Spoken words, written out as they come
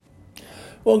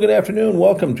Well, good afternoon.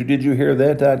 Welcome to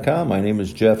DidYouHearThat.com. My name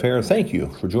is Jeff Hare. Thank you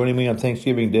for joining me on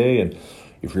Thanksgiving Day. And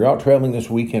if you're out traveling this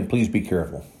weekend, please be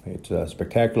careful. It's a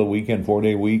spectacular weekend,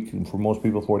 4-day week for most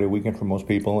people, 4-day weekend for most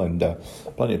people, and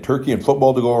plenty of turkey and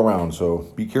football to go around. So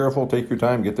be careful, take your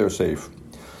time, get there safe.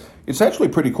 It's actually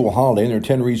a pretty cool holiday, and there are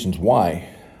 10 reasons why.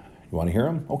 You want to hear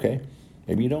them? Okay.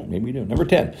 Maybe you don't, maybe you do. Number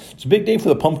 10, it's a big day for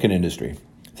the pumpkin industry.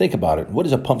 Think about it. What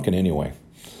is a pumpkin anyway?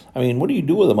 I mean, what do you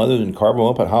do with them other than carve them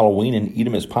up at Halloween and eat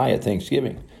them as pie at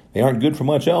Thanksgiving? They aren't good for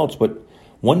much else, but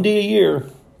one day a year,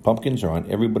 pumpkins are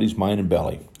on everybody's mind and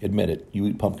belly. Admit it, you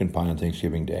eat pumpkin pie on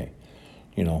Thanksgiving Day.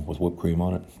 You know, with whipped cream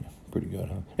on it. Pretty good,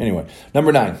 huh? Anyway,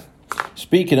 number 9.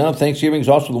 Speaking of, Thanksgiving is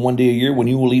also the one day a year when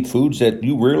you will eat foods that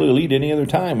you rarely eat any other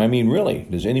time. I mean, really,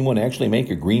 does anyone actually make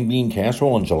a green bean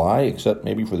casserole in July, except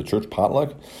maybe for the church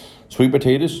potluck? Sweet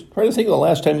potatoes? Try to think of the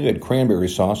last time you had cranberry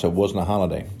sauce that wasn't a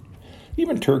holiday.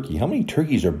 Even turkey. How many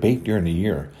turkeys are baked during the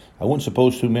year? I wouldn't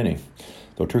suppose too many.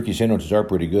 Though turkey sandwiches are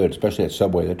pretty good, especially at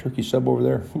Subway. That turkey sub over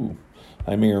there,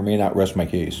 I may or may not rest my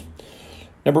case.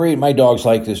 Number 8, my dogs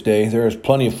like this day. There is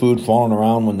plenty of food falling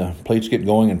around when the plates get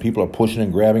going and people are pushing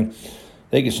and grabbing.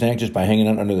 They get snacked just by hanging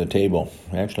out under the table.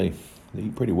 Actually, they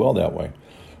eat pretty well that way.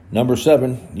 Number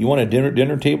 7, you want a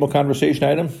dinner table conversation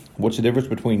item? What's the difference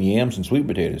between yams and sweet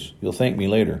potatoes? You'll thank me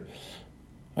later.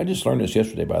 I just learned this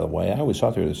yesterday, by the way. I always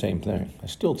thought they were the same thing. I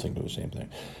still think they're the same thing.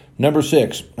 Number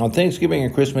 6, on Thanksgiving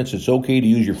and Christmas, it's okay to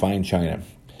use your fine china.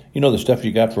 You know the stuff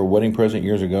you got for a wedding present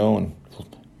years ago and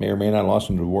may or may not have lost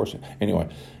in divorce.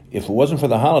 Anyway, if it wasn't for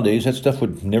the holidays, that stuff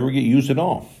would never get used at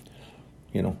all.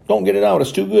 You know, don't get it out.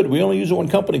 It's too good. We only use it when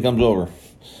company comes over.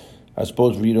 I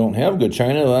suppose if you don't have good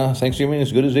china, Thanksgiving is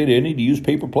as good as they need to use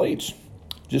paper plates.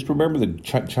 Just remember the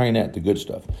chinette, the good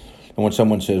stuff. And when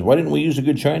someone says, why didn't we use a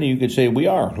good china? You could say, we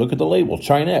are. Look at the label,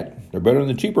 chinette. They're better than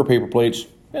the cheaper paper plates.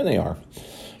 And they are.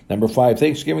 Number 5,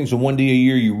 Thanksgiving's the one day a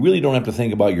year you really don't have to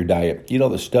think about your diet. Eat all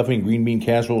the stuffing, green bean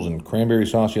casseroles, and cranberry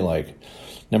sauce you like.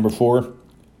 Number 4,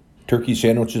 turkey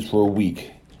sandwiches for a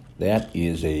week. That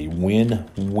is a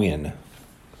win-win.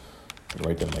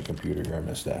 Right there on my computer here, I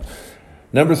missed that.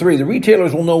 Number 3, the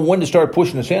retailers will know when to start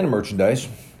pushing the Santa merchandise.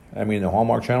 I mean, the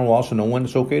Hallmark Channel will also know when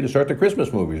it's okay to start the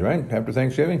Christmas movies, right? After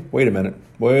Thanksgiving? Wait a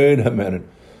minute.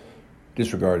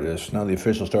 Disregard this. Now the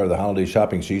official start of the holiday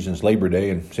shopping season is Labor Day,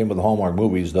 and same with the Hallmark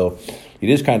movies, though it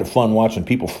is kind of fun watching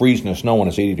people freeze in the snow when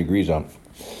it's 80 degrees out.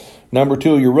 Number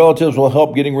 2, your relatives will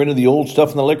help getting rid of the old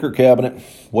stuff in the liquor cabinet.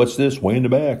 What's this? Way in the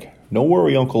back. Don't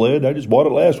worry, Uncle Ed. I just bought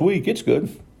it last week. It's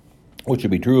good. Which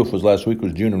would be true if it was last week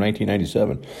was June of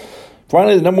 1997.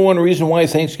 Finally, the number 1 reason why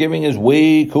Thanksgiving is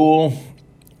way cool,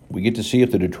 we get to see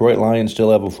if the Detroit Lions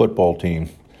still have a football team.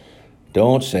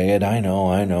 Don't say it. I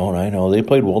know. They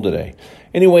played well today.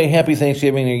 Anyway, happy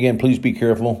Thanksgiving again. Please be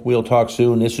careful. We'll talk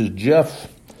soon. This is Jeff.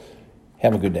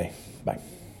 Have a good day. Bye.